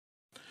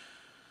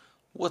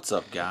What's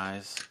up,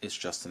 guys? It's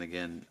Justin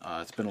again.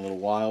 It's been a little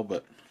while,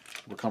 but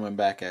we're coming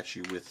back at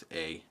you with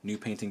a new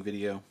painting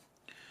video.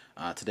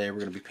 Today we're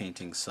going to be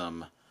painting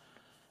some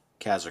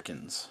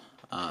kasrkins.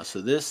 So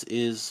this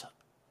is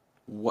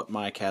what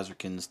my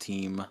kasrkins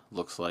team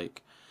looks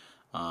like.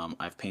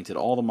 I've painted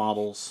all the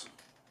models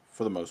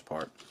for the most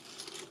part,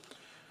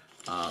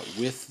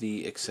 with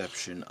the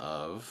exception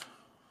of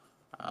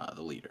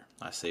the leader.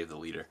 I saved the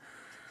leader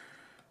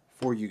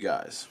for you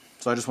guys.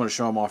 So I just want to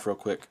show them off real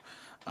quick.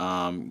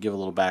 Give a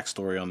little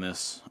backstory on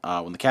this.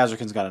 When the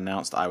kasrkins got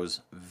announced, I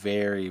was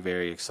very,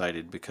 very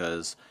excited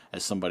because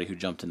as somebody who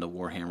jumped into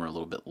Warhammer a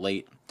little bit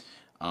late,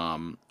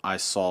 I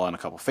saw in a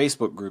couple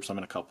Facebook groups, I'm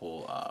in a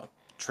couple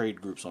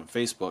trade groups on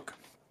Facebook,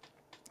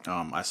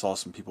 I saw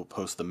some people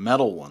post the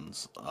metal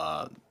ones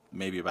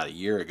maybe about a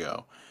year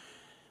ago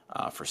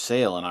for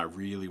sale, and I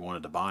really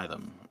wanted to buy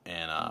them.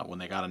 And when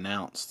they got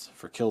announced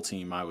for Kill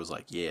Team, I was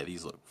like, yeah,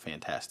 these look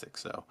fantastic.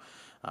 So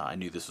I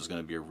knew this was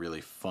going to be a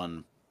really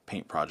fun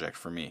paint project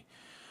for me.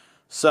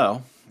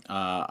 So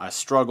I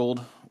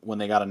struggled when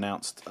they got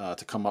announced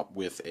to come up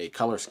with a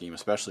color scheme,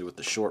 especially with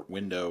the short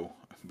window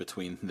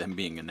between them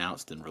being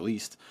announced and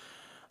released.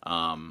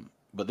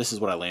 But this is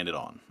what I landed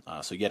on.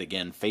 So yet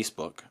again,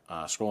 Facebook,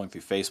 scrolling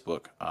through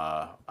Facebook,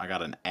 I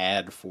got an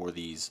ad for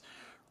these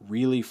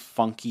really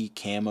funky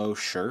camo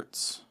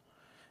shirts,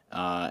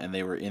 and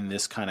they were in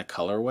this kind of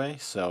colorway.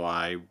 So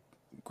I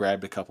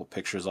grabbed a couple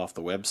pictures off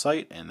the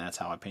website, and that's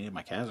how I painted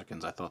my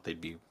kasrkins. I thought they'd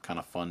be kind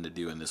of fun to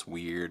do in this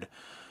weird,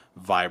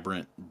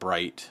 vibrant,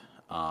 bright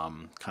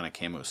kind of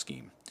camo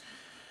scheme.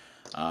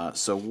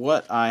 So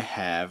what I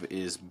have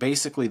is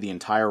basically the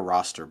entire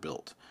roster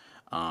built.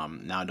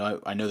 Now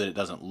I know that it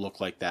doesn't look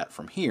like that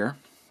from here,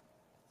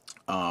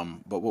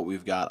 but what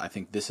we've got, I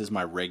think this is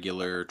my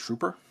regular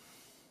trooper.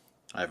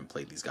 I haven't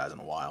played these guys in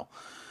a while.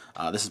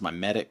 This is my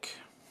medic.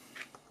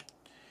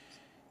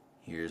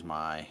 Here's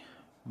my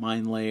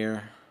mine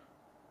layer,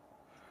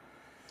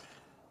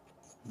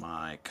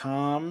 my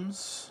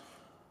comms,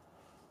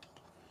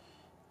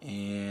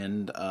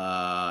 and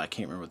I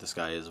can't remember what this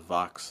guy is.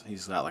 Vox.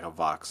 He's got like a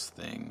Vox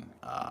thing.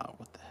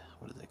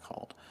 What is it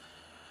called?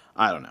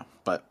 I don't know.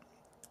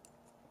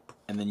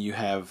 And then you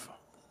have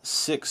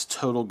 6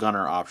 total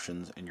gunner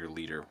options and your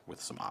leader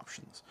with some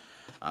options.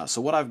 So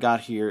what I've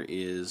got here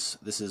is,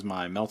 this is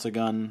my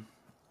melt-a-gun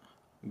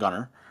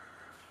gunner,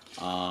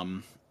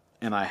 and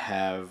I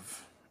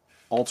have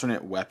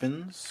alternate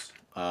weapons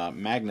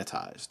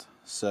magnetized.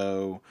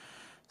 So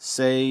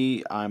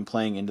say I'm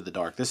playing Into the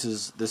Dark. This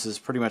is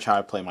pretty much how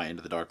I play my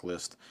Into the Dark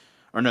list.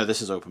 Or no,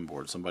 this is open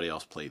board. Somebody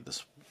else played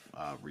this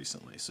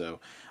recently. So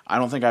I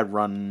don't think I'd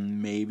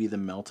run maybe the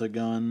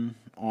melt-a-gun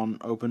on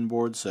open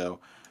board. So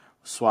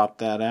swap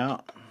that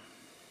out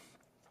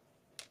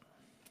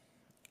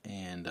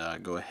and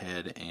go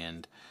ahead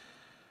and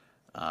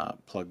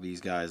plug these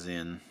guys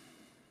in.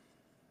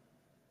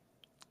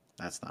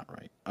 That's not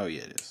right. Oh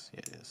yeah, it is.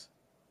 Yeah, it is.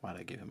 Why'd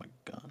I give him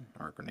a gun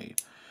or a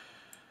grenade?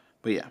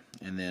 But yeah,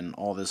 and then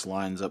all this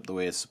lines up the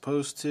way it's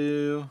supposed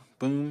to.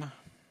 Boom.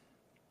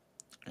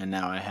 And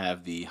now I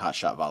have the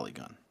hotshot volley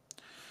gun.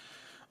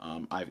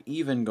 I've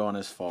even gone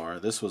as far,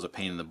 this was a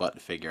pain in the butt to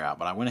figure out,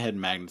 but I went ahead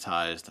and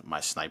magnetized my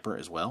sniper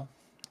as well.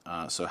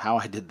 So how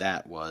I did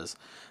that was,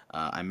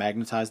 I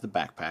magnetized the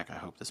backpack. I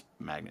hope this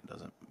magnet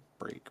doesn't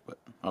break, but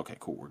okay,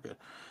 cool, we're good.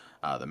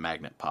 The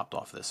magnet popped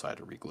off this, so I had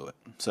to re-glue it.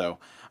 So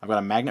I've got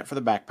a magnet for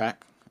the backpack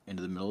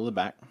into the middle of the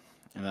back,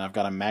 and then I've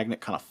got a magnet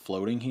kind of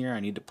floating here.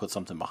 I need to put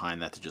something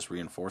behind that to just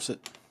reinforce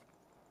it.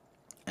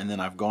 And then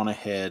I've gone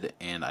ahead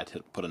and I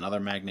put another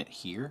magnet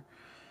here,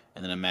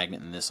 and then a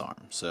magnet in this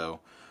arm. So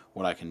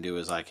what I can do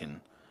is I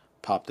can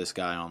pop this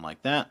guy on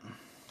like that,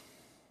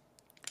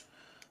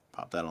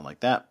 pop that on like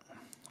that,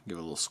 give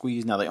it a little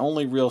squeeze. Now the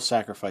only real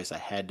sacrifice I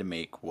had to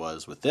make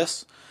was with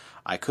this.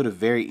 I could have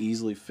very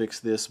easily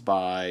fixed this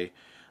by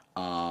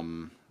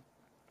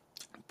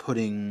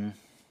putting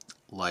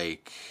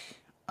like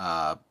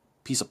a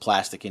piece of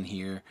plastic in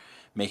here,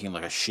 making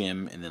like a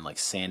shim, and then like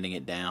sanding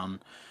it down.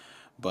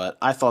 But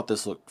I thought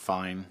this looked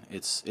fine.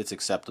 It's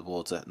acceptable.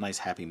 It's a nice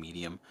happy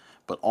medium.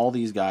 But all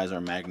these guys are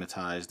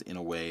magnetized in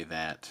a way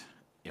that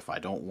if I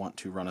don't want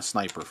to run a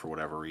sniper for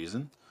whatever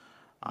reason,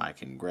 I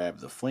can grab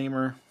the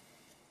flamer,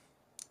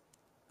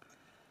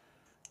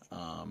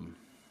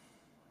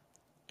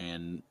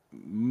 and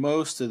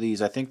most of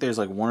these, I think there's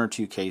like 1 or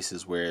 2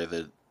 cases where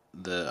the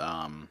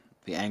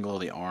angle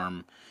of the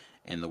arm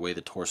and the way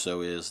the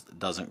torso is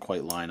doesn't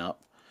quite line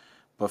up.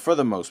 But for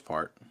the most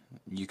part,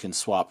 you can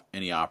swap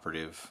any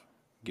operative,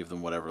 give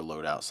them whatever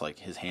loadouts. Like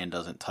his hand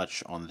doesn't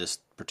touch on this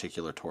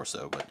particular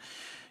torso, but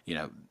you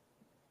know,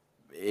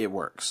 it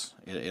works.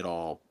 It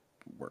all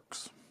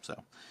works.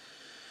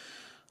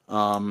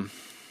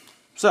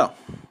 So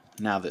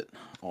now that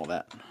all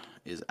that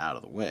is out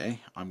of the way,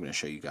 I'm going to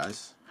show you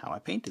guys how I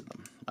painted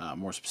them.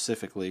 More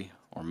specifically,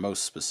 or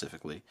most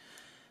specifically,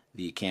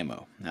 the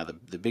camo. Now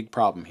the big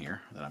problem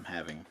here that I'm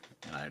having,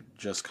 and I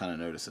just kind of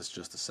noticed this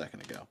just a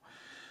second ago,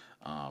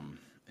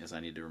 is I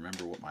need to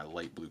remember what my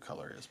light blue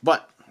color is.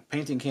 But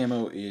painting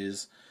camo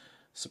is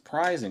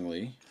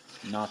surprisingly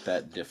not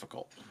that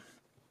difficult.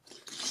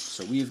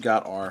 so we've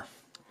got our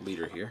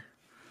leader here.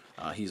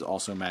 He's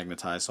also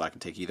magnetized, so I can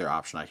take either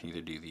option. I can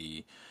either do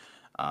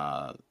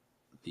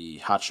the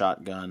hot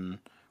shotgun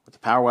with the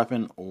power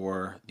weapon,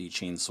 or the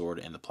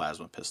chainsword and the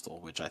plasma pistol,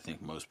 which I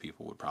think most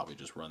people would probably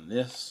just run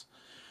this,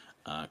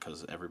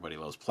 because everybody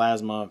loves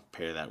plasma.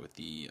 Pair that with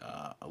the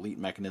elite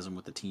mechanism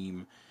with the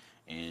team,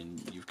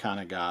 and you've kind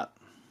of got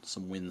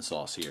some win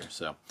sauce here.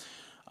 So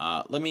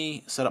let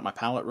me set up my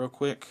palette real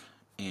quick,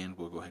 and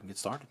we'll go ahead and get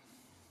started.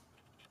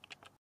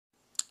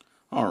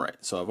 Alright,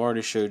 so I've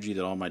already showed you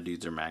that all my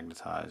dudes are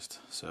magnetized,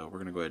 so we're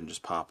going to go ahead and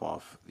just pop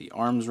off the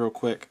arms real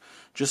quick,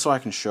 just so I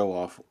can show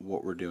off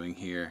what we're doing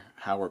here,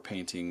 how we're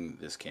painting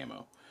this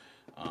camo.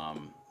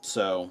 Painting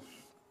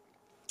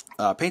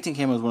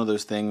camo is one of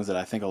those things that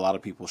I think a lot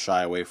of people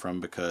shy away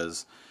from,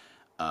 because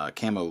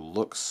camo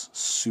looks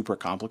super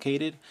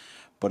complicated,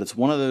 but it's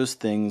one of those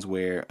things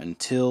where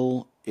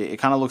until it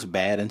kind of looks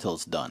bad until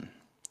it's done.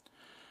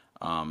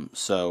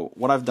 So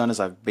what I've done is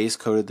I've base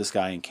coated this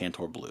guy in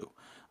Cantor Blue.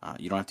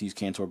 You don't have to use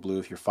Cantor Blue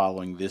if you're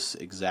following this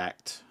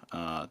exact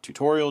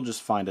tutorial.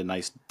 Just find a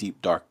nice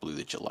deep dark blue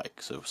that you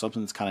like. So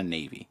something that's kind of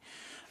navy.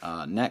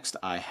 Next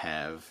I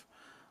have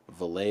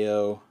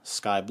Vallejo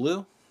Sky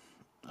Blue.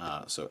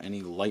 So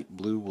any light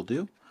blue will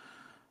do.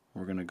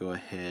 We're going to go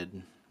ahead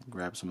and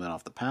grab some of that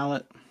off the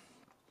palette.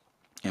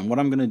 And what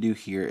I'm going to do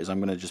here is I'm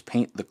going to just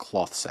paint the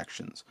cloth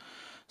sections.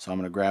 So I'm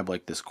going to grab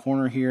like this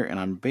corner here, and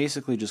I'm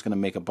basically just going to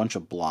make a bunch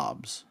of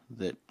blobs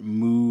that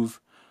move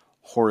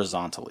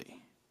horizontally.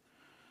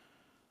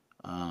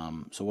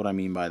 So what I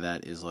mean by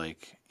that is,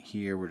 like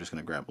here, we're just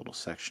going to grab a little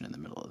section in the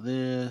middle of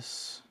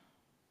this.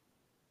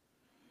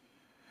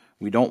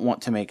 We don't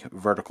want to make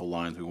vertical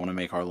lines. We want to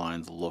make our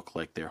lines look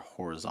like they're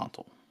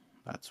horizontal.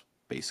 That's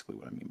basically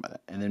what I mean by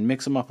that. And then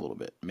mix them up a little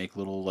bit. Make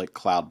little like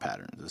cloud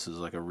patterns. This is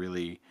like a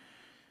really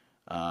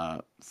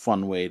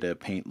fun way to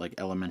paint like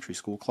elementary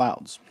school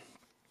clouds.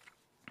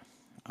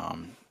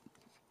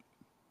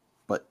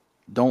 But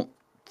don't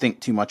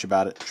think too much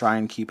about it. Try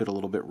and keep it a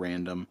little bit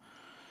random.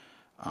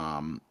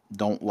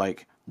 Don't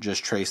like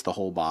just trace the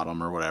whole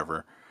bottom or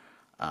whatever.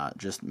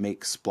 Just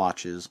make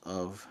splotches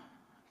of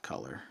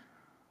color.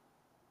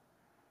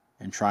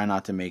 And try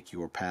not to make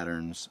your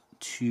patterns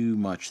too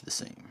much the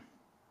same.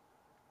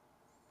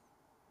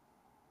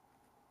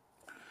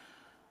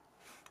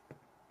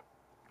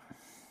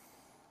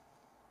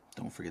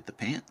 Don't forget the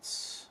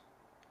pants.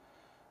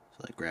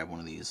 So like grab one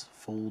of these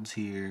folds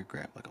here,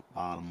 grab like a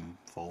bottom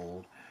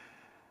fold,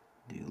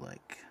 do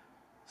like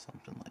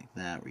something like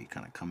that where you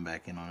kind of come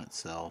back in on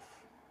itself.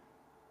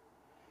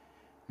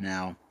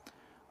 Now,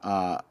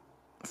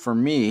 for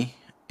me,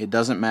 it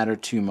doesn't matter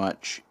too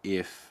much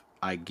if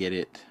I get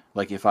it,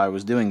 like if I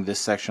was doing this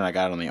section, I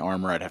got it on the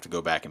armor, I'd have to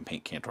go back and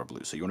paint Cantor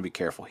Blue, so you want to be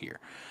careful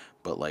here.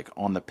 But like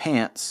on the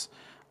pants,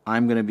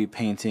 I'm going to be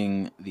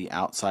painting the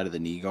outside of the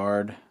knee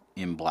guard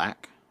in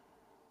black,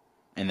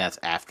 and that's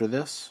after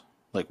this,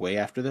 like way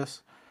after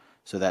this,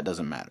 so that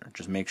doesn't matter.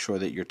 Just make sure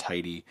that you're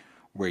tidy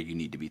where you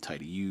need to be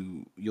tidy.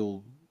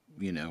 You'll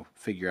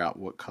figure out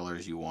what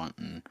colors you want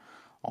and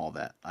all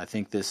that. I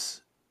think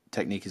this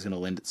technique is going to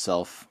lend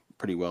itself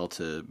pretty well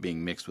to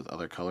being mixed with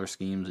other color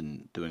schemes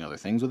and doing other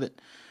things with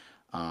it.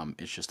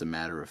 It's just a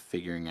matter of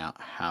figuring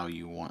out how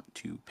you want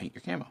to paint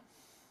your camo.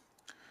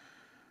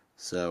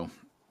 So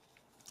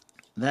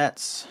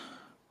that's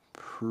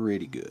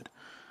pretty good.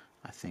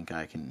 I think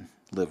I can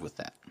live with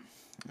that.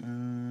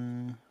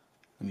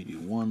 Let me do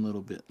one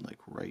little bit like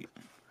right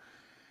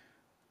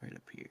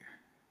up here,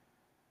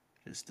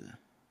 just to kind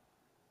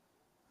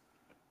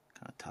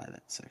of tie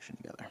that section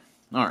together.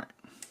 All right.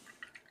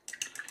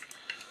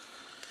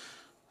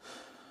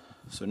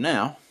 So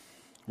now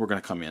we're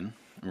going to come in and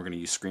we're going to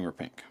use Screamer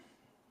Pink.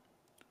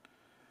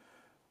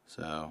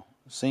 So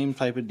same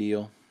type of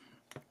deal.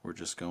 We're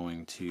just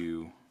going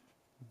to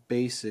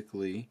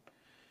basically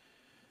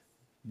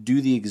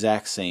do the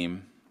exact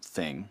same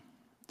thing,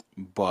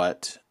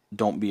 but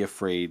don't be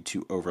afraid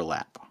to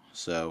overlap.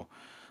 So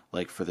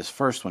like for this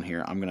first one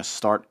here, I'm going to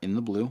start in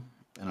the blue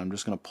and I'm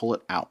just going to pull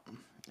it out.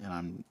 And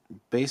I'm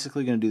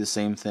basically going to do the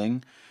same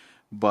thing,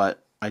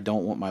 but I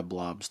don't want my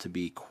blobs to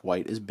be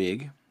quite as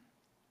big.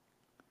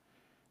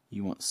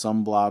 You want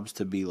some blobs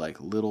to be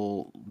like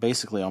little,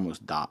 basically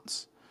almost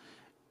dots.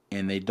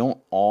 And they don't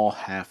all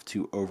have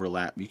to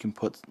overlap. You can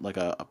put like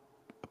a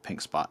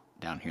pink spot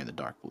down here in the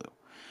dark blue.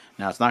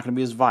 Now it's not going to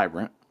be as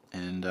vibrant,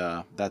 and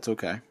that's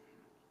okay.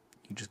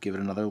 You just give it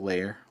another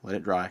layer, let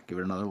it dry, give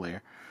it another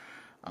layer.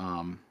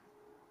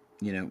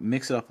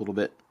 Mix it up a little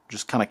bit.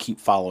 Just kind of keep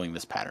following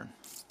this pattern.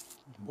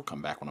 We'll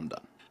come back when I'm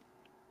done.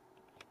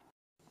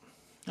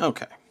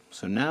 Okay,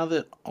 so now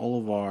that all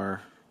of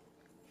our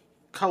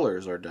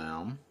colors are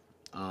down,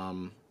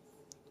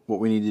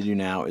 what we need to do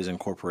now is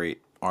incorporate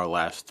our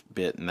last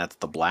bit, and that's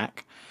the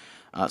black.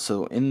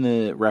 So in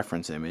the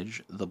reference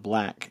image, the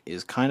black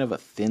is kind of a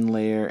thin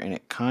layer, and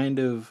it kind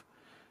of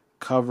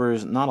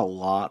covers not a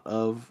lot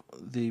of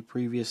the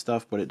previous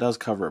stuff, but it does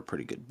cover a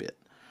pretty good bit.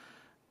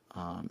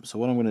 So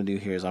what I'm going to do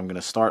here is I'm going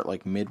to start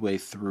like midway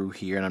through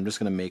here, and I'm just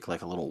going to make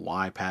like a little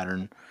Y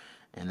pattern,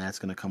 and that's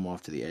going to come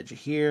off to the edge of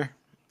here,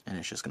 and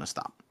it's just going to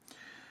stop.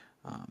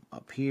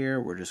 Up here,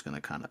 we're just going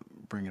to kind of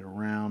bring it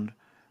around.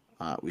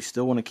 We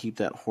still want to keep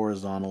that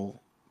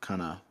horizontal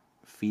kind of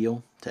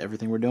feel to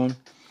everything we're doing.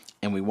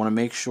 And we want to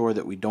make sure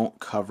that we don't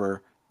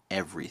cover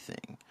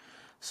everything.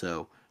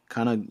 So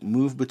kind of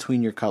move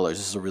between your colors.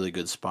 This is a really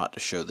good spot to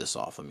show this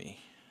off of me.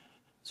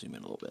 Zoom in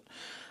a little bit.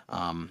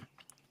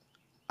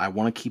 I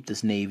want to keep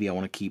this navy. I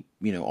want to keep,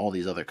 you know, all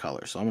these other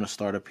colors. So I'm going to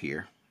start up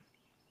here.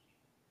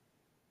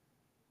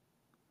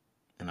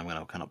 And I'm going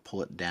to kind of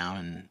pull it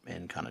down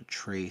and kind of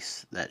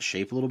trace that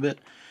shape a little bit.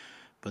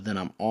 But then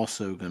I'm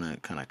also going to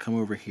kind of come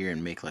over here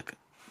and make like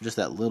just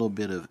that little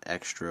bit of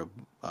extra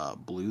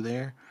blue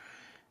there.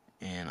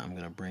 And I'm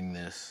going to bring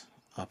this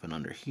up and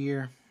under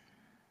here.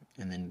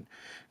 And then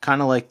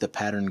kind of like the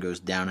pattern goes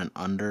down and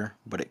under,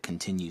 but it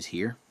continues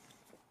here.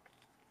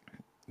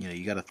 You know,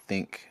 you got to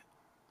think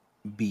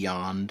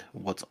beyond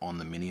what's on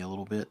the mini a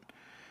little bit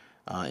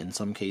in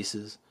some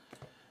cases,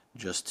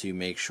 just to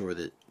make sure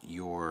that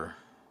your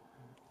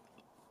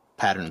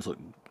patterns look,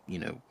 you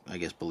know, I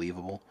guess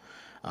believable.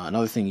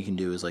 Another thing you can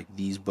do is like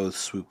these both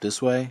swoop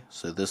this way,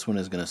 so this one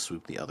is going to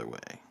swoop the other way.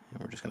 And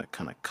we're just going to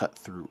kind of cut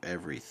through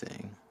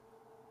everything.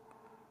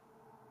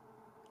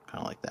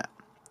 Kind of like that.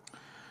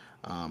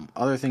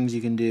 Other things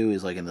you can do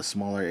is like in the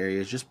smaller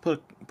areas, just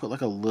put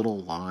like a little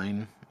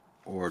line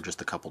or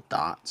just a couple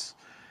dots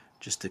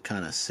just to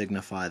kind of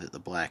signify that the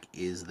black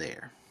is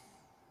there.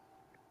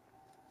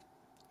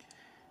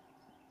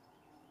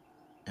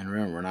 And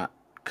remember, we're not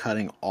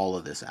cutting all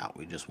of this out.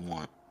 We just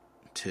want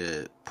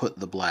to put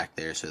the black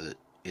there so that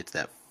it's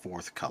that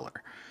fourth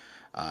color.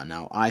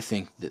 Now, I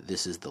think that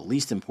this is the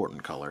least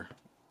important color,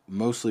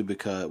 mostly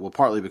because, well,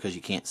 partly because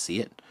you can't see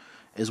it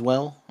as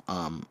well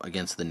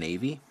against the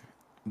navy,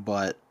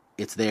 but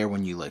it's there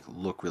when you like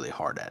look really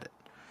hard at it.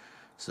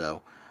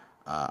 So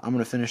I'm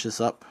going to finish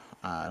this up.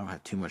 I don't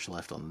have too much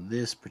left on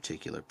this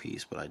particular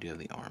piece, but I do have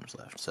the arms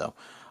left, so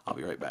I'll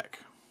be right back.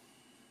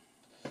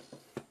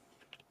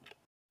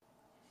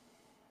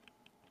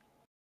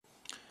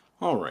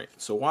 Alright,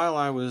 so while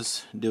I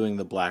was doing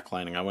the black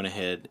lining, I went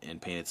ahead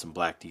and painted some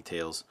black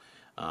details.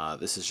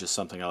 This is just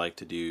something I like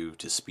to do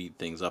to speed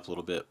things up a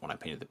little bit. When I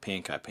painted the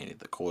pink, I painted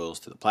the coils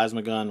to the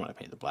plasma gun. When I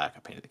painted the black, I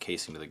painted the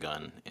casing to the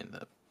gun and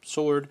the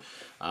sword.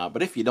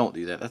 But if you don't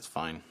do that, that's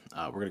fine.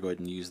 We're going to go ahead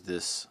and use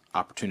this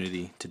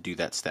opportunity to do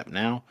that step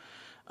now.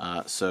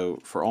 So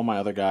for all my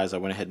other guys, I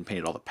went ahead and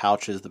painted all the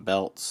pouches, the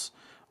belts,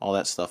 all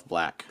that stuff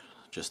black.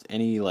 Just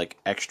any like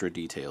extra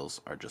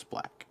details are just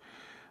black.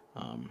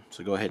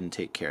 So go ahead and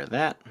take care of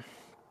that,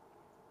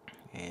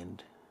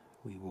 and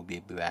we will be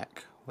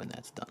back when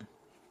that's done.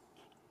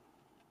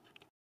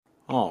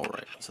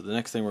 Alright, so the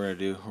next thing we're going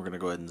to do, we're going to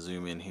go ahead and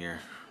zoom in here.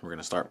 We're going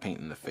to start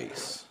painting the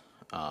face.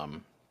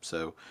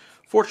 So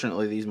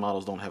fortunately these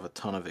models don't have a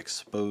ton of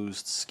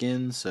exposed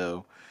skin,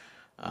 so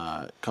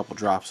a couple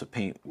drops of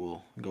paint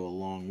will go a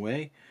long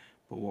way.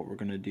 But what we're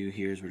going to do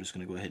here is we're just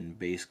going to go ahead and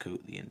base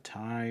coat the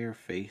entire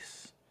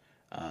face.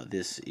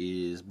 This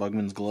is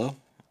Bugman's Glow.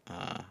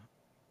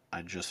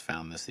 I just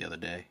found this the other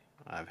day.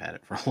 I've had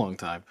it for a long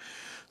time.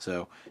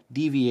 So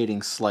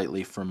deviating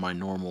slightly from my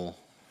normal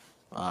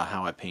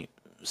how I paint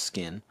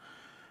skin,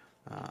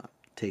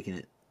 taking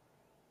it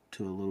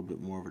to a little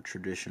bit more of a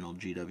traditional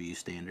GW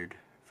standard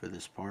for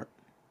this part,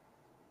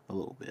 a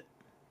little bit,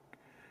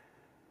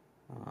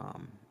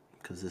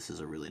 because this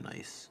is a really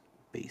nice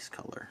base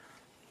color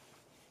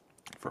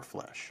for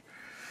flesh.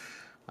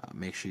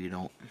 Make sure you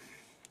don't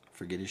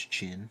forget his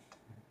chin.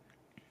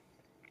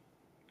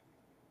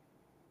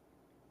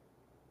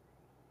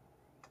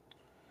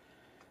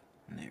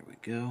 And there we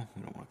go.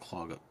 We don't want to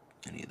clog up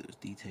any of those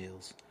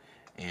details.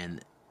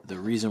 And the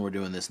reason we're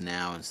doing this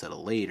now instead of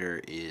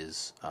later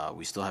is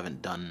we still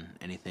haven't done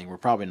anything. We're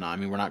probably not, I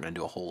mean, we're not going to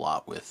do a whole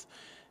lot with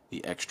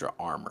the extra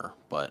armor,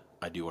 but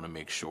I do want to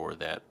make sure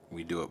that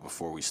we do it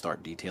before we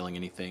start detailing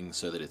anything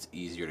so that it's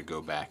easier to go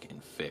back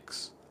and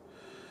fix.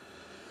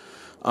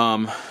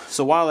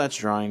 So while that's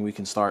drying, we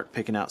can start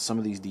picking out some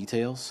of these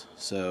details.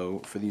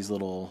 So for these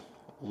little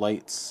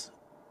lights,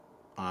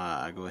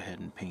 I go ahead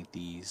and paint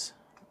these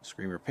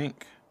Screamer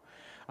pink.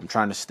 I'm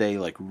trying to stay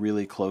like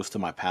really close to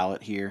my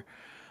palette here.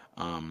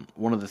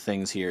 One of the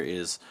things here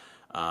is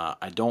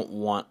I don't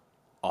want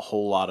a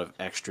whole lot of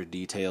extra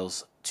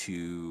details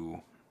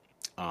to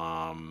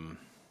kind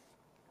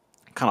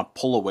of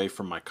pull away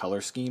from my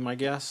color scheme, I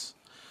guess.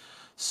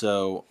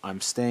 So I'm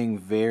staying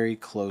very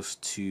close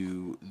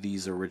to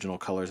these original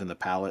colors in the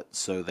palette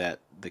so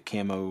that the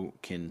camo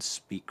can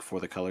speak for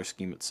the color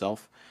scheme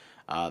itself.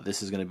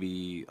 This is going to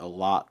be a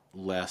lot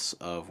less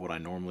of what I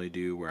normally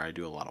do, where I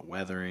do a lot of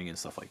weathering and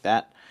stuff like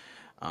that.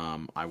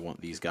 I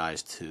want these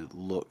guys to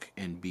look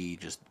and be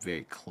just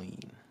very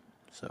clean.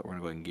 So we're going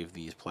to go ahead and give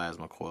these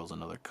plasma coils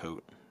another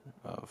coat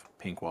of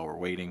pink while we're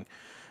waiting,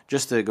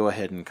 just to go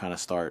ahead and kind of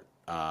start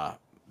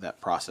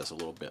that process a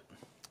little bit.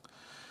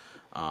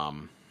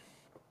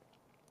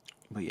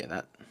 But yeah,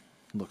 that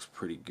looks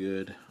pretty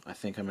good. I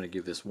think I'm going to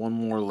give this one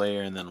more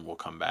layer, and then we'll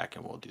come back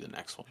and we'll do the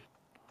next one.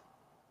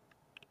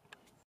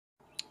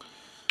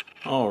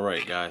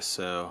 Alright guys,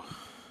 so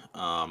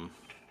I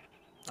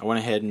went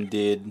ahead and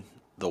did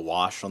the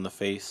wash on the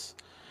face,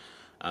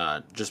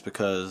 just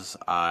because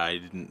I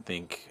didn't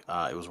think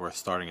it was worth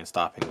starting and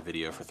stopping the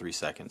video for 3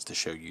 seconds to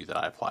show you that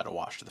I applied a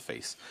wash to the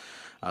face.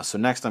 So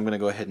next I'm going to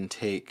go ahead and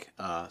take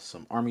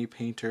some Army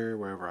Painter,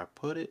 wherever I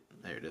put it.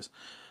 There it is.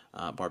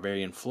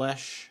 Barbarian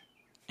Flesh,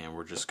 and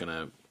we're just going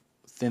to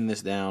thin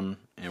this down,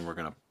 and we're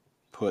going to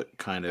put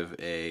kind of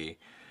a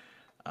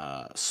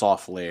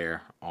soft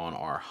layer on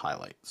our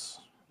highlights.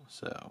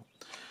 So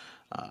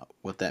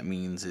what that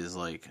means is,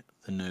 like,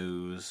 the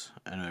nose,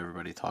 I know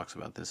everybody talks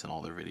about this in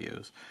all their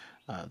videos,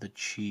 the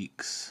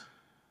cheeks,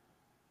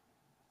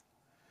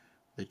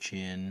 the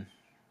chin.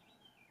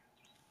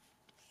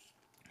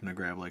 I'm going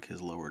to grab like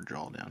his lower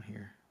jaw down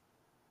here.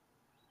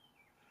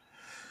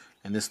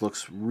 And this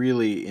looks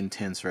really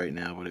intense right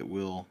now, but it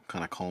will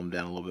kind of calm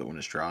down a little bit when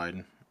it's dried.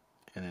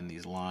 And then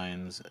these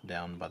lines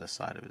down by the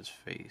side of his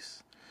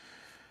face.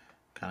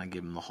 Kind of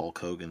give him the Hulk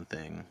Hogan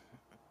thing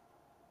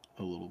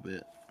a little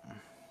bit.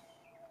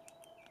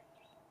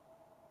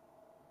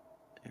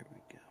 There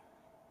we go.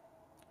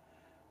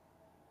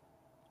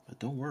 But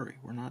don't worry,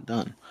 we're not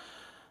done.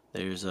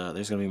 There's going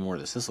to be more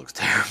of this. This looks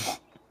terrible.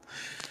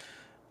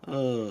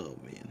 Oh,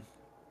 man.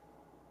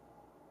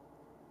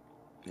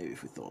 Maybe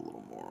if we throw a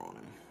little more on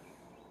him.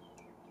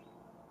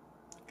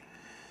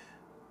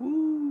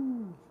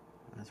 Woo!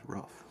 That's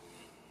rough.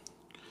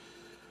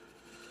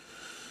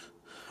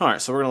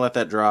 Alright, so we're going to let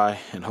that dry,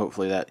 and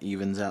hopefully that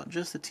evens out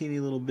just a teeny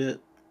little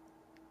bit.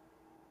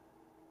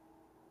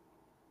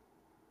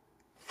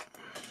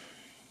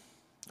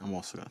 I'm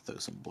also going to throw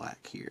some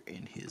black here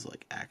in his,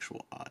 like,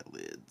 actual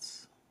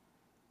eyelids.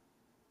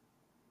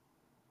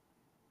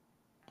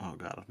 Oh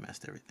god, I've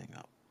messed everything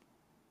up.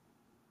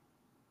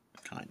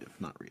 Kind of.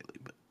 Not really,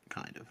 but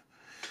kind of.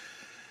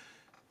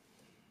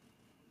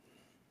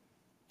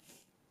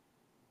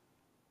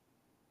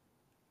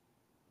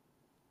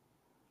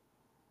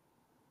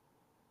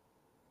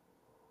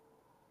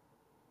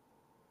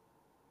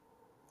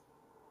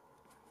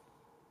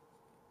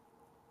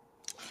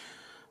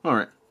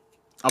 Alright,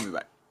 I'll be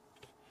back.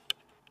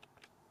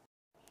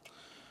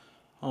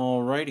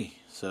 Alrighty,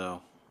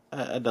 so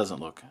that doesn't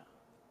look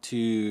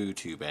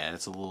too bad.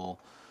 It's a little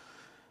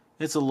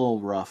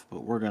rough,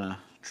 but we're gonna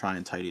try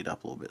and tidy it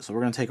up a little bit. So we're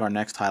gonna take our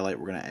next highlight.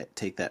 We're gonna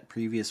take that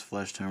previous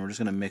flesh tone. We're just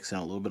gonna mix in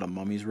a little bit of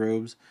Mummy's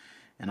Robes,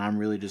 and I'm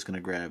really just gonna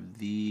grab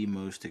the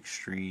most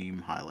extreme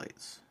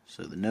highlights.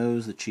 So the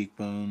nose, the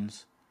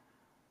cheekbones,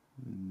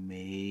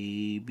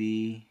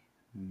 maybe,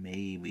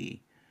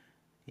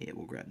 yeah,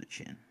 we'll grab the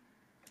chin,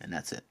 and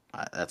that's it.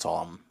 That's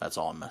all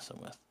I'm messing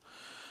with.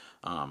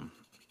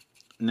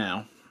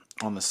 Now,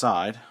 on the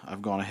side,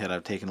 I've gone ahead,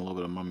 I've taken a little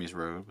bit of Mummy's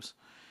Robes,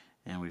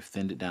 and we've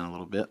thinned it down a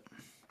little bit.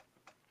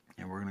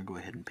 And we're going to go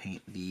ahead and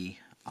paint the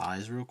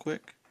eyes real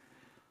quick,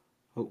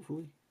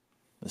 hopefully.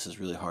 This is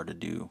really hard to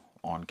do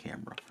on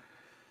camera.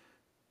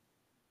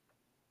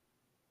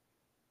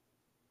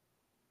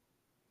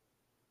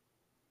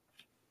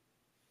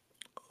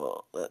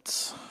 Well, yeah,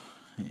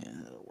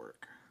 that'll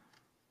work.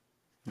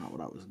 Not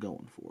what I was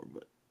going for,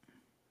 but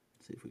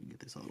let's see if we can get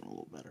this other one a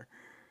little better.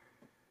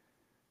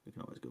 We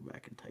can always go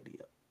back and tidy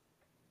up.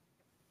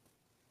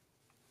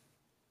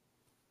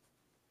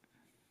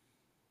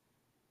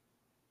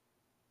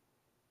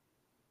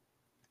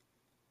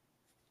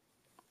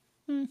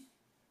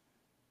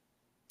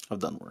 I've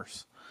done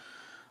worse.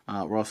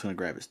 We're also going to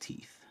grab his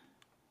teeth.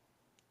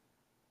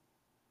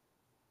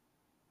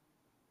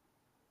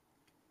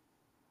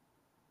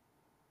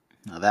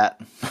 Now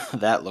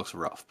that looks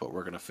rough, but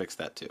we're going to fix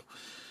that too.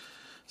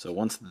 So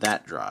once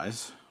that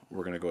dries,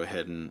 we're going to go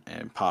ahead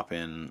and pop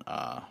in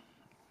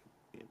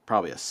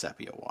probably a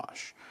sepia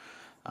wash.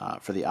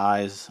 For the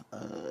eyes,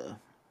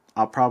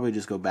 I'll probably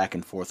just go back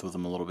and forth with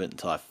them a little bit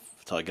until I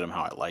get them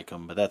how I like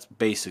them. But that's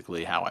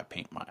basically how I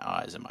paint my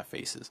eyes and my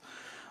faces.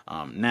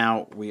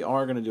 Now, we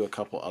are going to do a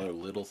couple other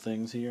little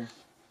things here.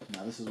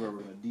 Now, this is where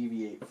we're going to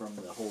deviate from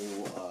the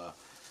whole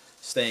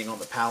staying on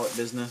the palette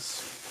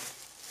business.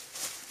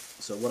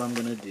 So what I'm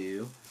going to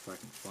do, if I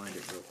can find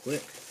it real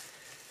quick.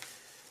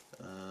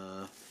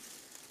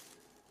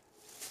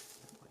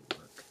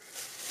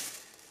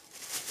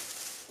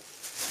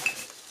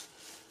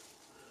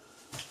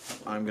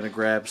 I'm going to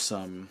grab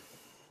some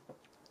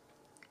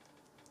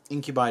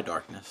Incubi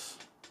Darkness.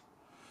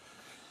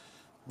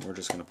 We're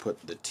just going to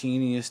put the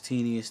teeniest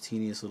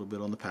little bit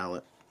on the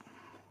palette.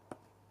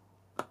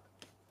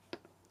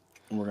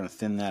 And we're going to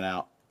thin that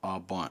out a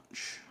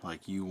bunch.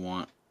 Like you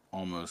want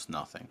almost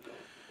nothing.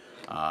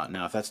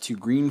 Now if that's too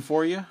green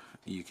for you,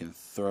 you can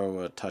throw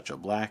a touch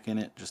of black in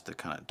it just to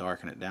kind of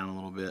darken it down a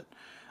little bit.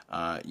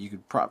 You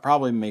could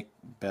probably make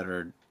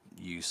better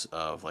use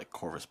of like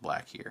Corvus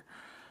Black here,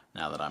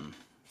 now that I'm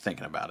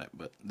thinking about it.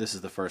 But this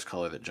is the first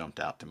color that jumped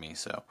out to me,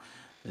 so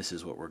this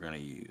is what we're going to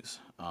use.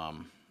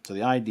 So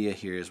the idea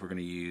here is we're going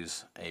to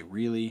use a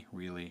really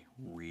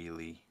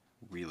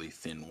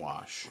thin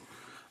wash,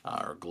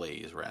 or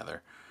glaze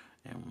rather,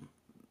 and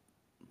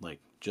like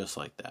just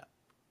like that.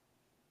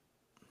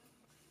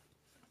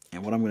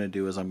 And what I'm going to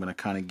do is I'm going to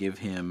kind of give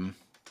him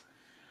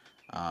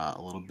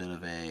a little bit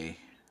of a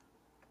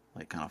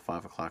like kind of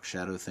 5 o'clock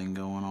shadow thing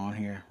going on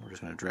here. We're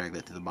just going to drag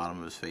that to the bottom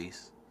of his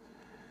face.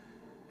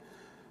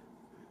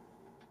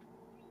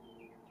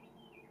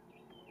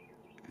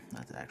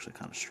 That's actually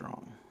kind of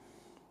strong.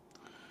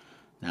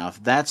 Now,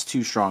 if that's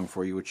too strong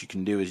for you, what you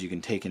can do is you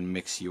can take and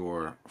mix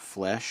your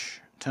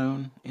flesh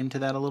tone into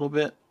that a little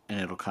bit,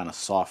 and it'll kind of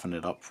soften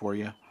it up for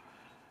you.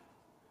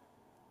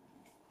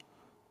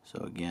 So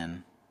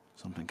again,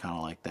 something kind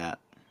of like that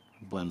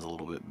blends a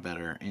little bit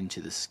better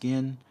into the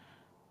skin.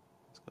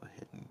 Let's go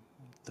ahead and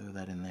throw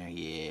that in there.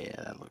 Yeah,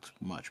 that looks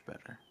much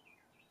better.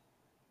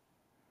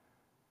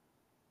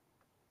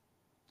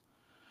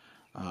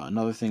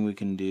 Another thing we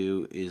can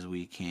do is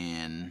we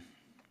can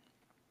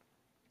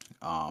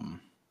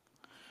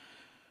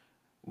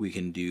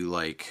do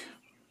like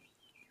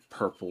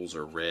purples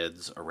or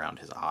reds around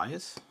his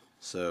eyes.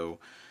 So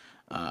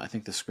I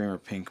think the Screamer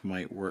Pink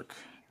might work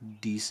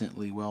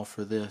decently well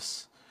for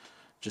this,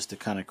 just to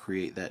kind of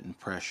create that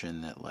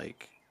impression that,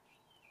 like,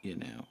 you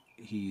know,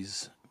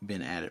 he's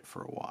been at it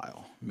for a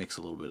while. Mix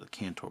a little bit of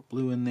Cantor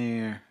Blue in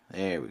there.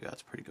 There we go.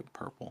 It's pretty good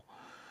purple.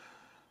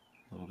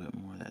 A little bit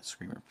more of that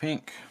Screamer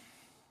Pink.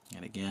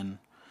 And again,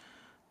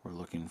 we're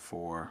looking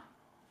for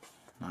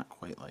not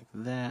quite like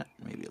that,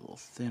 maybe a little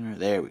thinner.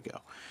 There we go.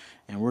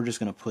 And we're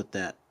just going to put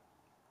that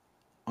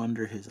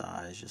under his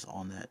eyes, just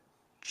on that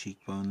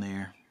cheekbone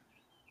there.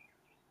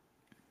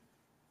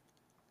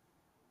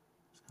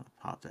 Just going to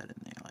pop that in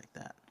there like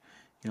that.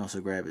 You can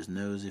also grab his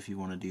nose if you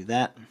want to do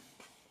that.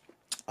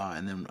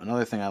 And then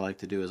another thing I like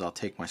to do is I'll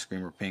take my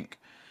Screamer Pink,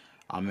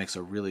 I'll mix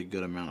a really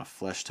good amount of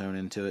flesh tone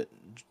into it,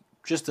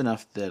 just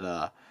enough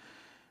that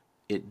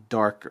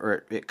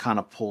it kind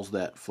of pulls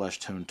that flesh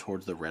tone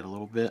towards the red a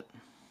little bit.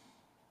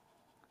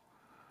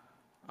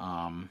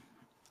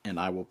 And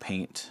I will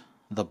paint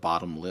the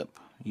bottom lip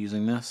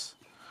using this.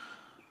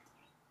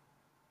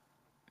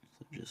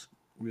 So just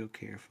real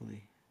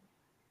carefully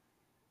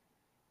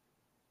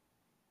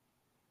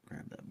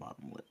grab that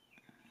bottom lip.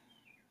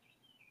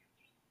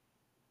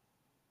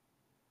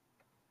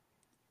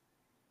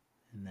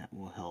 And that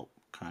will help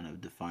kind of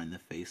define the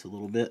face a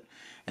little bit.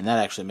 And that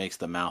actually makes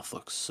the mouth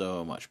look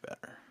so much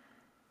better.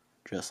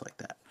 Just like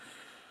that.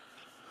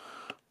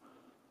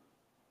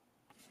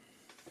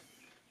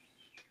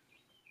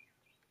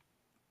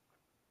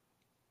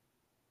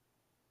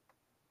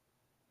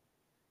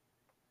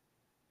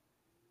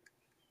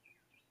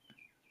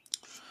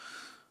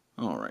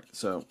 Alright,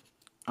 so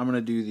I'm going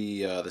to do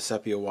the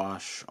sepia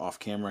wash off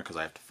camera because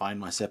I have to find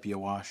my sepia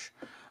wash.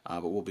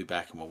 But we'll be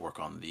back and we'll work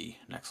on the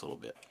next little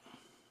bit.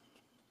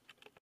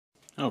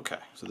 Okay,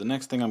 so the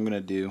next thing I'm going to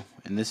do,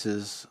 and this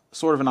is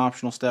sort of an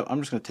optional step,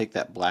 I'm just going to take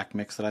that black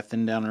mix that I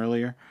thinned down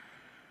earlier,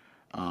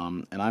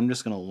 and I'm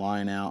just going to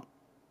line out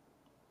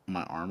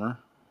my armor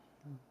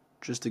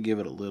just to give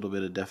it a little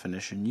bit of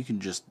definition. You can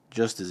just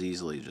as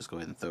easily just go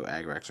ahead and throw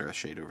Agrax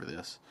Earthshade over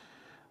this,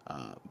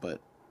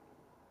 but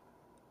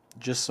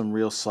just some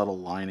real subtle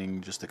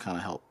lining just to kind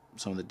of help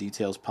some of the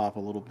details pop a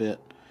little bit,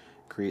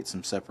 create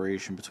some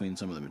separation between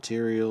some of the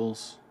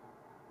materials.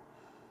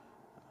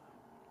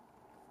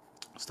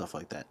 Stuff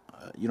like that.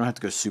 You don't have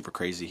to go super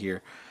crazy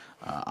here.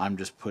 I'm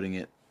just putting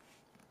it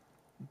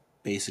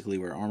basically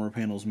where armor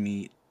panels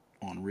meet,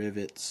 on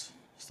rivets,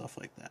 stuff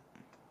like that.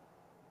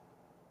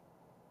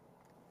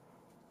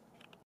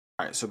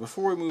 Alright, so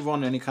before we move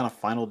on to any kind of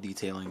final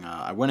detailing,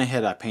 I went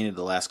ahead, I painted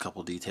the last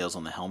couple details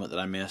on the helmet that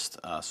I missed.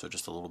 So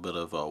just a little bit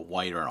of a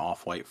white or an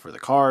off-white for the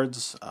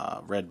cards,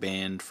 red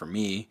band for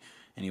me,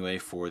 anyway,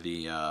 for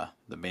the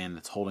band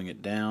that's holding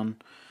it down.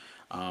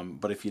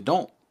 But if you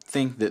don't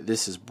think that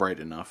this is bright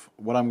enough,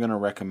 what I'm going to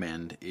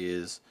recommend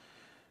is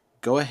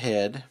go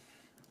ahead,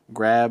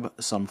 grab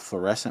some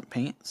fluorescent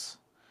paints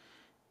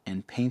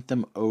and paint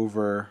them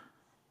over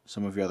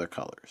some of your other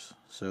colors.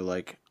 So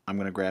like I'm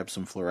going to grab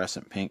some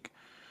fluorescent pink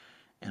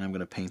and I'm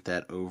going to paint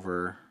that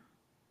over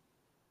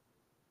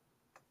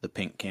the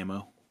pink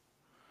camo,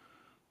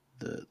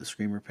 the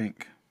Screamer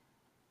Pink,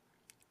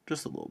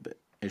 just a little bit.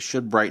 It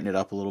should brighten it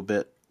up a little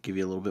bit, give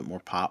you a little bit more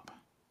pop.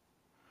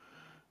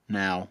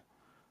 Now,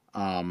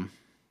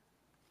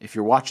 if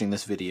you're watching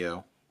this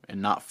video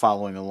and not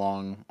following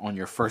along on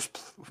your first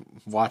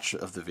watch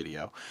of the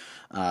video,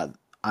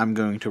 I'm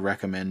going to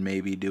recommend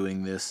maybe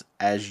doing this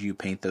as you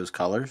paint those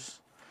colors.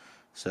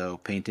 So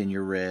paint in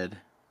your red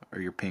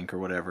or your pink or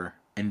whatever,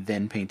 and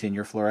then paint in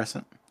your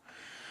fluorescent.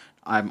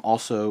 I'm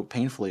also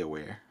painfully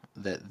aware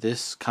that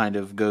this kind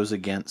of goes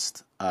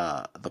against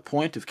the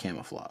point of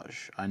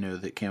camouflage. I know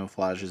that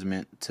camouflage is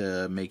meant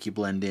to make you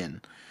blend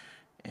in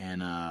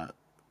and,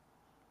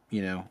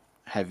 you know,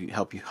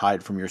 help you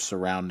hide from your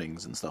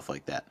surroundings and stuff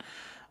like that.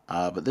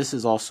 But this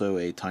is also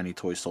a tiny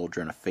toy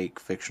soldier in a fake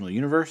fictional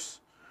universe,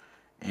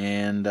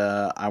 and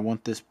I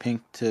want this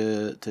pink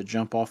to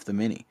jump off the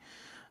mini.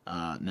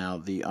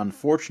 Now the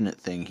unfortunate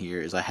thing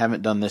here is I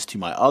haven't done this to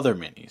my other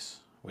minis,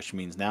 which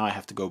means now I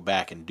have to go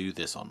back and do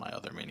this on my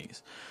other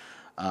minis.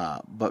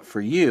 But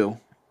for you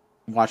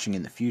watching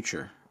in the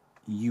future,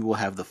 you will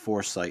have the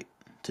foresight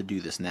to do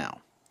this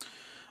now.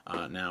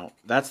 Now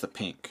that's the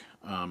pink.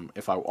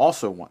 If I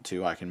also want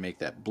to, I can make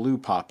that blue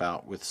pop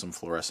out with some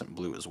fluorescent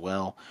blue as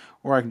well,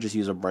 or I can just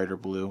use a brighter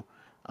blue.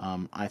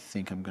 I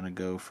think I'm going to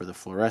go for the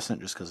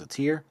fluorescent just because it's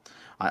here.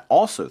 I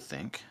also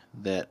think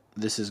that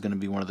this is going to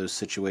be one of those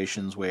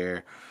situations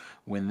where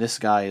when this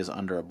guy is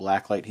under a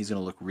black light, he's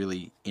going to look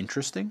really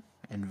interesting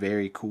and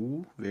very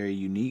cool, very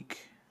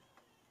unique.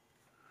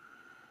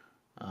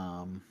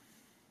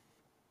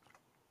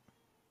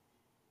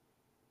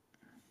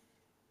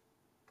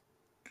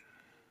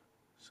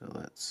 So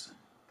let's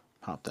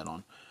pop that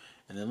on,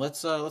 and then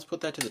let's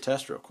put that to the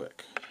test real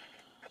quick.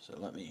 So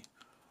let me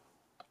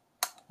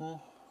clean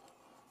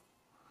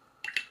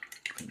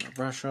my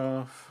brush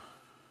off,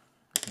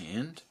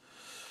 and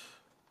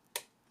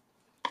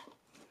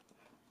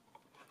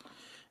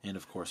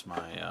of course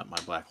my my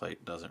black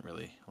light doesn't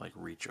really like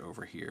reach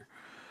over here.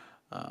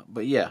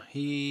 But yeah,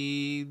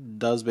 he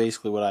does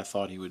basically what I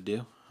thought he would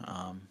do.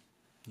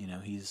 You know,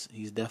 he's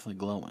definitely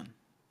glowing.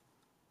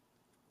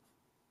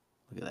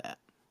 Look at that.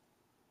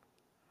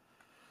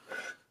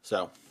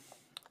 So,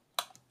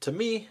 to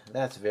me,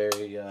 that's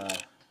very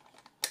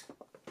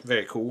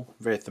cool,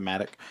 very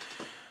thematic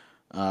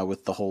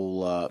with the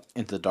whole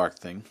into the dark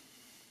thing.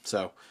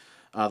 So,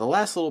 the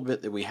last little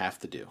bit that we have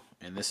to do,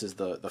 and this is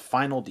the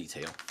final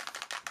detail,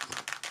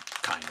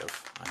 kind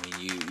of. I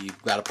mean,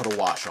 you've got to put a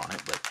wash on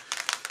it, but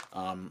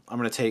I'm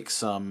going to take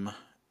some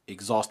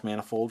exhaust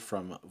manifold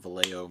from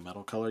Vallejo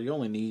Metal Color. You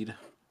only need a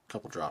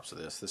couple drops of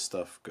this. This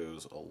stuff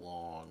goes a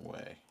long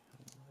way.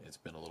 It's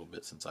been a little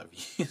bit since I've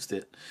used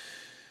it,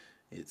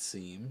 it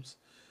seems.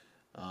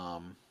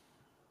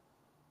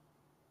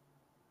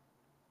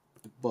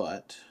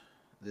 But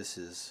this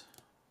is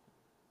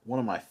one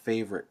of my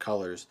favorite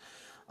colors.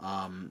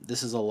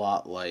 This is a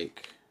lot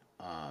like,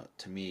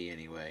 to me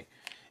anyway,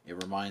 it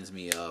reminds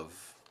me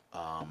of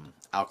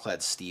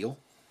Alclad Steel,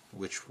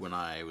 which when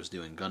I was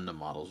doing Gundam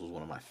models was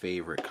one of my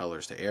favorite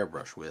colors to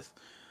airbrush with,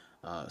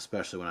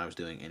 especially when I was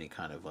doing any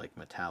kind of like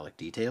metallic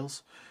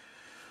details.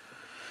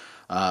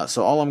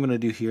 So all I'm going to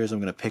do here is I'm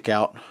going to pick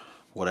out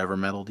whatever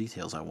metal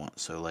details I want.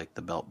 So like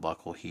the belt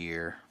buckle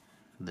here,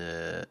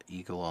 the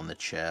eagle on the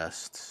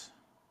chest.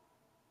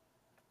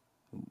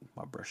 Ooh,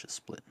 my brush is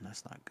splitting,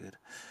 that's not good.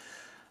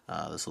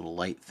 This little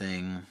light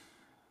thing.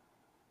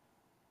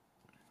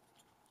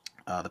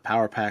 The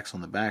power packs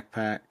on the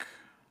backpack,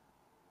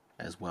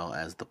 as well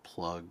as the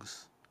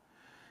plugs.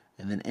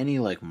 And then any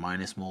like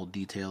minus mold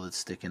detail that's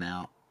sticking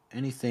out.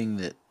 Anything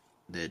that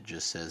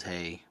just says,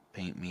 hey,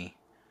 paint me,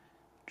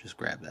 just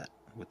grab that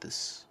with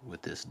this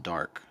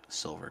dark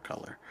silver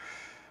color.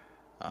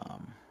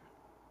 Now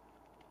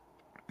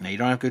you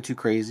don't have to go too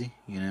crazy,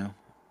 you know.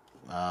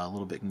 A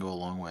little bit can go a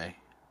long way.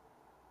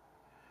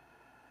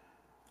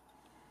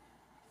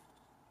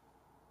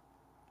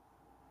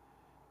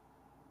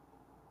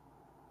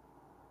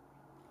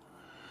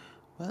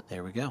 But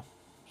there we go.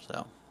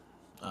 So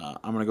I'm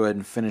going to go ahead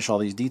and finish all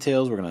these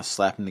details. We're going to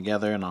slap them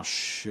together, and I'll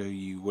show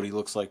you what he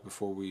looks like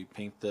before we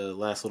paint the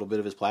last little bit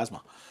of his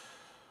plasma.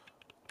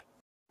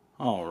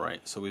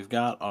 Alright, so we've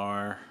got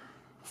our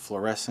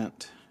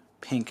fluorescent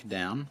pink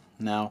down.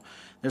 Now,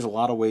 there's a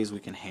lot of ways we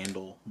can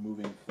handle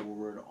moving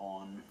forward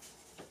on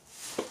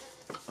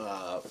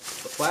the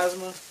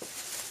plasma.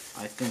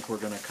 I think we're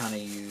going to kind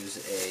of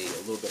use a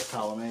little bit of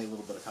column A, a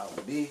little bit of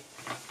column B.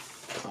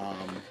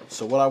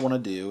 So what I want to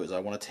do is I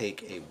want to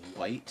take a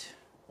white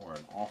or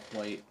an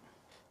off-white.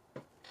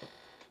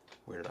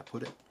 Where did I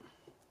put it?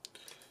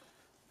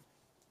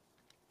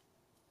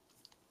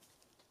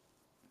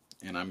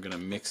 And I'm going to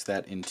mix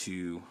that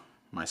into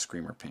my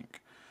Screamer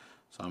pink.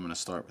 So I'm going to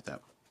start with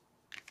that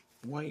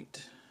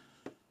white.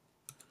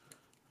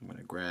 I'm going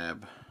to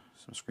grab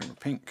some Screamer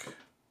pink.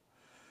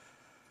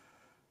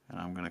 And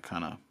I'm going to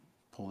kind of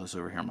pull this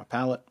over here on my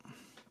palette.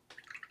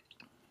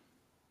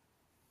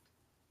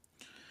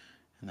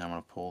 And then I'm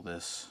going to pull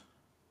this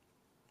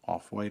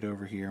off-white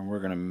over here, and we're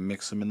going to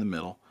mix them in the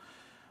middle.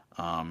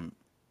 And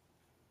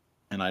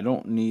I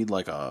don't need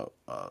like a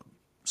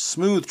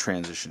smooth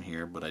transition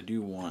here, but I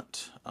do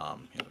want, here,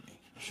 let me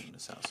zoom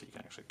this out so you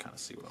can actually kind of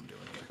see what I'm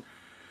doing here.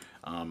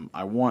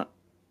 I want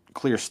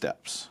clear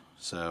steps.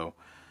 So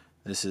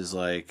this is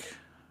like,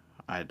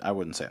 I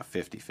wouldn't say a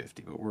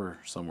 50-50, but we're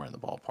somewhere in the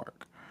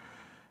ballpark.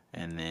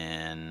 And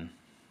then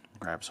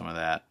grab some of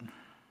that,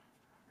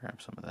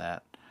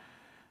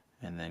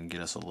 and then get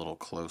us a little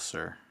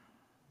closer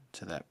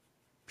to that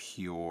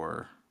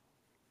pure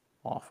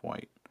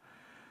off-white.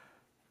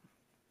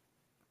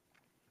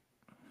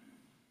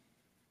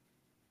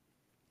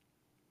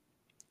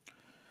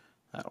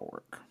 That'll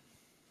work.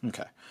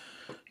 Okay.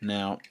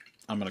 Now,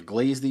 I'm going to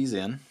glaze these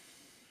in.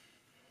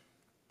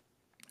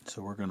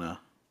 So we're going to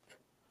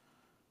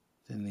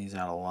thin these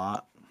out a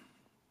lot.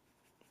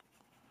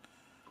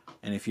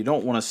 And if you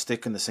don't want to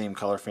stick in the same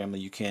color family,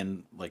 you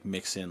can like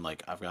mix in,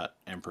 like I've got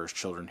Emperor's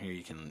Children here.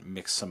 You can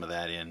mix some of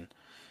that in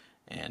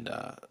and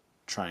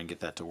try and get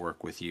that to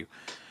work with you.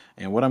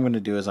 And what I'm going to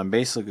do is I'm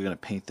basically going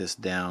to paint this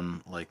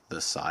down like the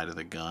side of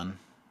the gun.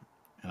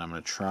 And I'm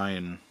going to try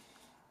and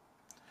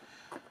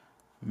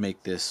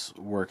make this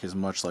work as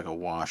much like a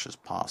wash as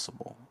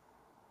possible.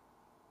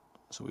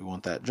 So we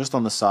want that just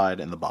on the side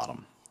and the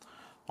bottom,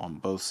 on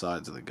both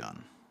sides of the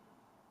gun.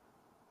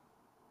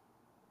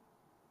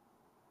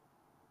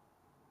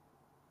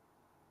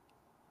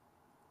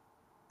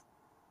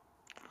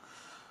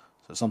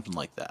 So something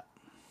like that.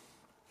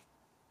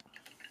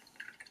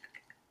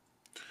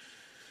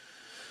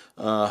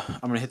 I'm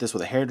going to hit this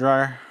with a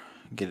hairdryer,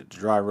 get it to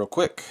dry real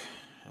quick,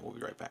 and we'll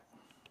be right back.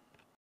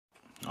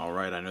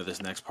 Alright, I know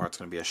this next part's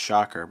going to be a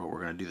shocker, but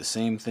we're going to do the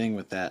same thing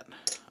with that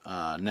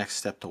next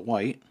step to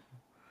white.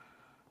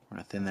 We're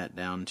going to thin that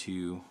down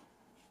to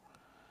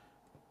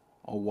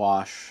a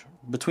wash.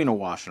 Between a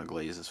wash and a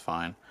glaze is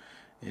fine.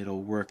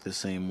 It'll work the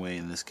same way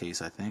in this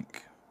case, I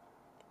think.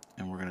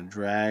 And we're going to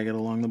drag it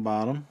along the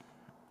bottom,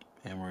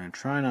 and we're going to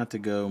try not to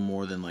go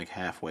more than like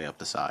halfway up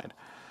the side.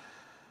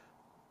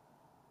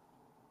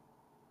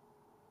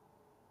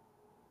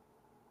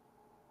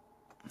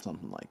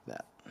 Something like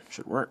that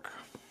should work.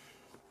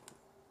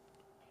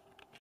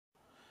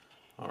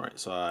 Alright,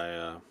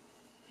 so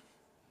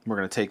we're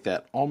going to take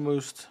that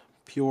almost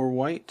pure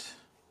white,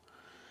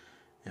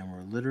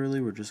 and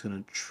we're just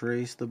going to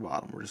trace the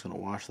bottom. We're just going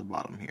to wash the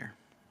bottom here.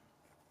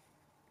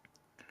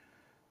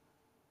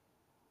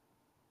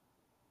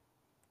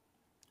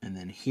 And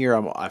then here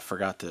I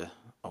forgot to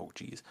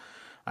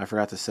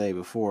say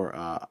before,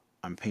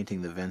 I'm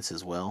painting the vents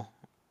as well.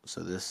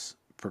 So this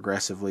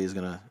progressively is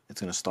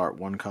it's gonna start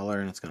one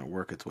color and it's gonna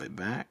work its way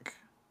back.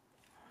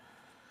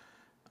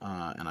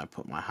 And I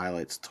put my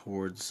highlights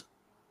towards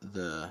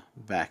the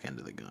back end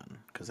of the gun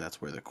because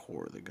that's where the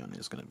core of the gun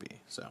is gonna be.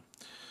 So,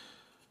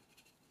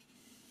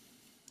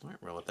 all right,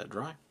 we're gonna let that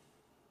dry.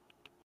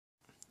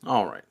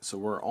 All right, so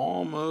we're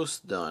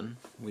almost done.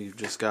 We've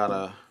just got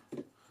a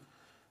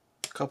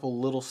couple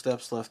little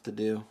steps left to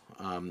do,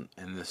 and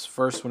this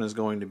first one is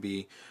going to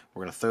be,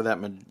 we're going to throw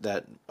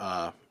that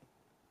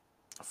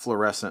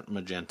fluorescent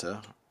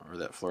magenta, or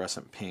that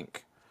fluorescent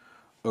pink,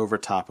 over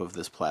top of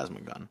this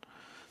plasma gun.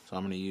 So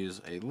I'm going to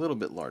use a little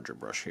bit larger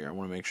brush here. I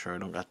want to make sure I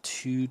don't got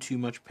too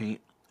much paint,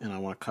 and I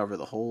want to cover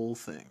the whole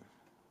thing.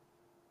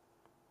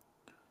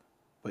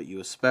 But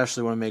you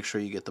especially want to make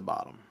sure you get the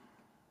bottom,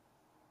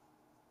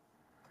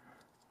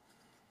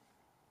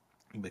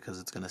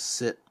 because it's going to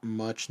sit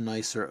much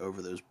nicer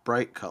over those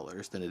bright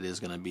colors than it is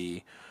going to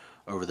be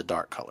over the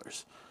dark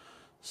colors.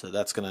 So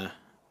that's going to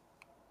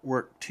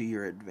work to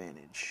your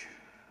advantage.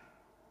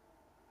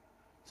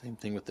 Same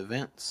thing with the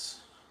vents.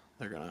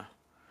 They're going to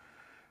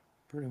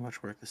pretty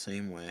much work the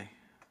same way. I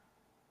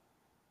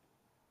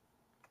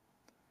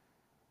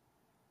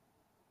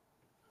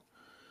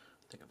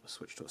think I'm going to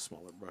switch to a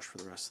smaller brush for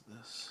the rest of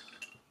this.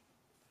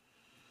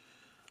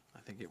 I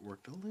think it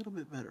worked a little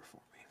bit better for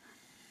me.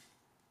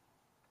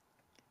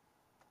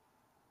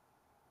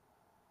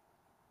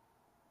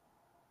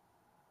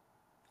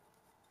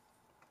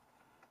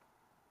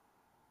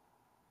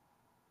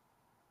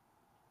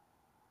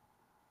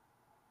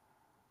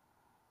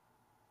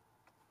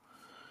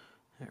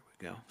 There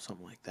we go,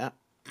 something like that.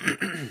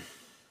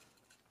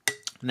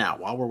 Now,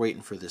 while we're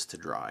waiting for this to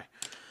dry,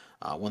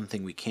 one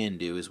thing we can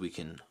do is we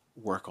can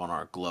work on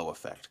our glow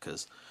effect,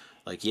 because,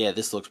 like, yeah,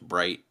 this looks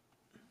bright,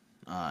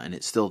 and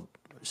it still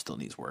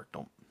needs work.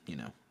 Don't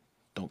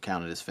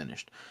count it as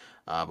finished.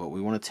 But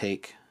we want to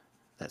take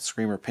that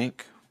Screamer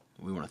pink,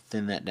 we want to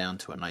thin that down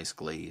to a nice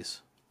glaze,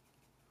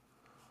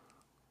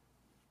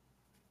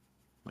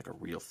 like a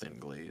real thin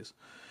glaze.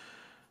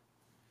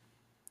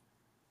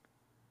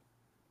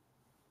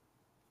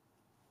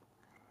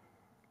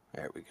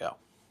 There we go.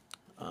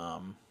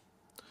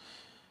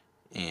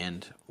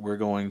 And we're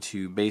going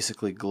to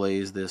basically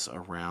glaze this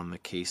around the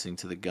casing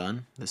to the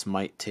gun. This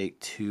might take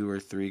 2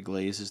 or 3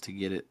 glazes to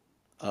get it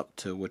up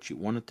to what you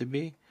want it to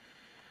be,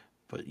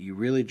 but you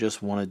really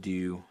just want to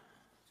do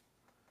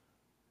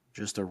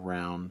just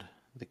around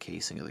the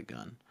casing of the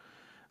gun.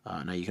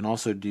 Now you can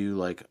also do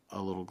like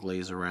a little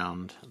glaze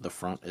around the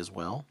front as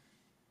well.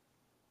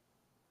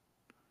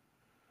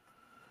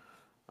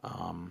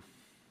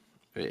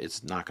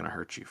 It's not going to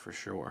hurt you for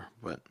sure,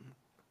 but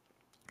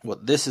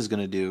what this is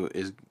going to do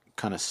is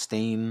kind of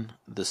stain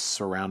the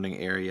surrounding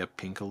area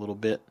pink a little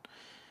bit,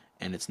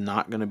 and it's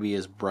not going to be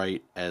as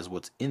bright as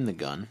what's in the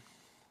gun,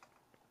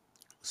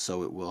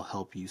 so it will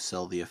help you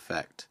sell the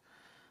effect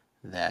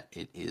that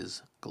it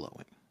is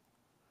glowing.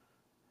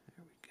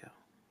 There we go.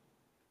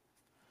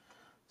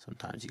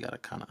 Sometimes you got to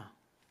kind of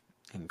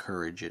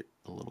encourage it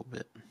a little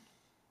bit.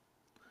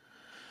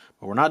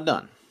 But we're not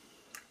done,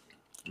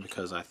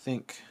 because I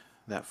think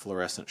that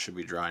fluorescent should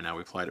be dry now.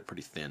 We applied it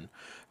pretty thin.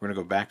 We're going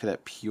to go back to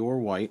that pure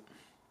white.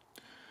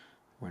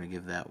 We're going to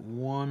give that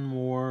one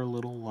more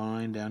little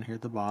line down here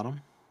at the bottom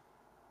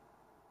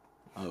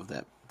of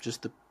that,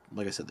 just the,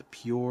 like I said, the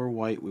pure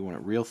white. We want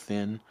it real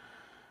thin,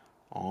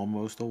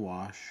 almost a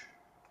wash.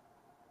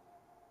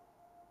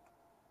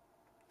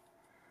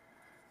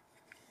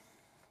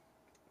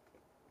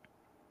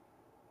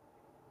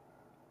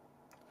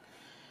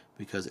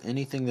 Because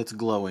anything that's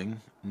glowing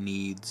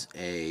needs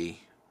a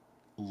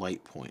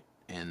light point,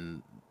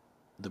 and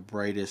the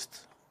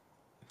brightest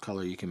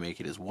color you can make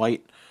it is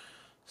white,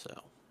 so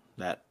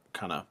that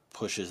kind of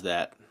pushes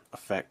that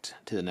effect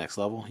to the next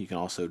level. You can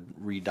also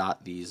redot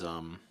these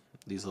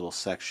little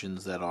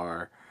sections that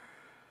are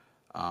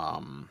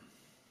on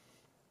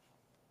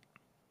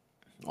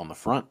the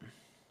front.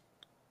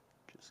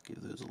 Just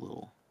give those a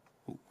little.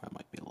 Ooh, that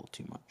might be a little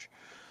too much.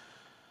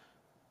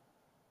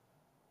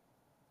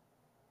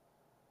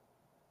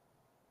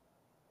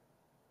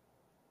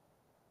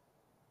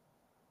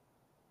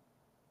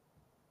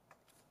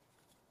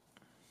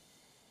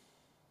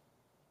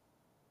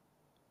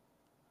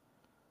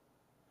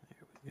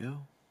 There we go.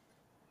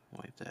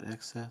 Wipe that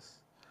excess.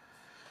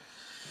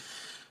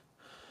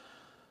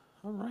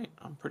 Alright,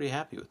 I'm pretty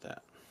happy with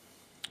that.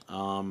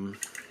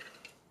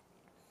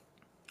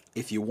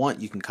 If you want,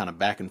 you can kind of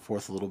back and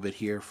forth a little bit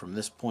here from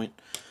this point.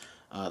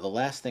 The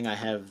last thing I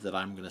have that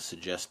I'm going to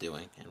suggest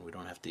doing, and we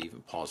don't have to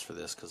even pause for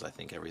this because I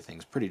think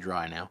everything's pretty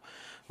dry now.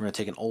 We're going to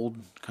take an old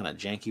kind of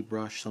janky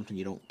brush, something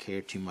you don't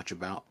care too much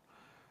about.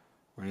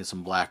 We're going to get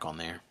some black on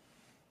there.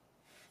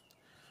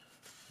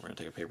 We're going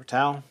to take a paper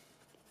towel.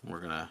 We're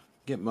going to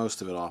get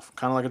most of it off,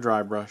 kind of like a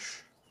dry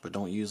brush, but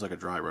don't use like a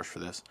dry brush for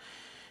this.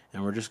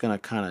 And we're just going to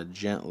kind of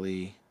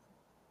gently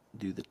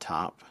do the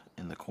top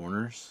and the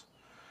corners.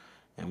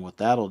 And what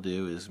that'll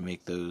do is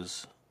make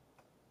those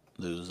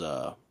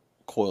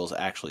coils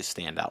actually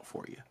stand out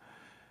for you.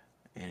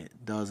 And it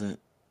doesn't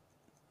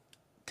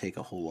take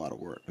a whole lot of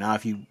work. Now,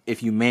 if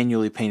you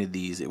manually painted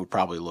these, it would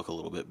probably look a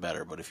little bit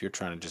better. But if you're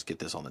trying to just get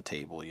this on the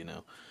table, you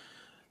know,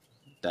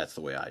 that's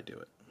the way I do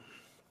it.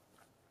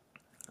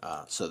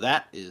 So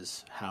that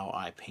is how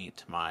I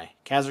paint my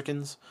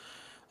kasrkins.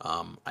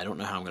 I don't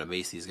know how I'm going to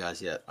base these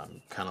guys yet.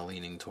 I'm kind of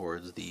leaning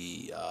towards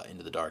the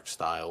Into the Dark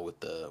style with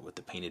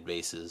the painted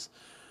bases,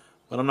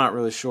 but I'm not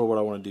really sure what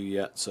I want to do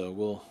yet. So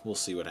we'll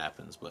see what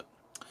happens. But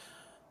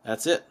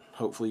that's it.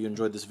 Hopefully you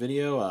enjoyed this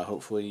video.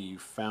 Hopefully you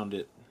found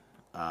it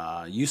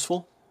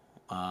useful.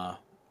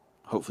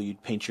 Hopefully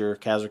you'd paint your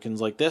kasrkins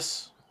like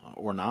this,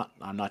 or not.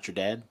 I'm not your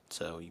dad,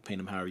 so you paint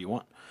them however you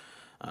want.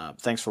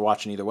 Thanks for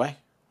watching either way,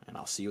 and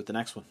I'll see you at the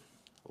next one.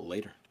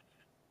 Later.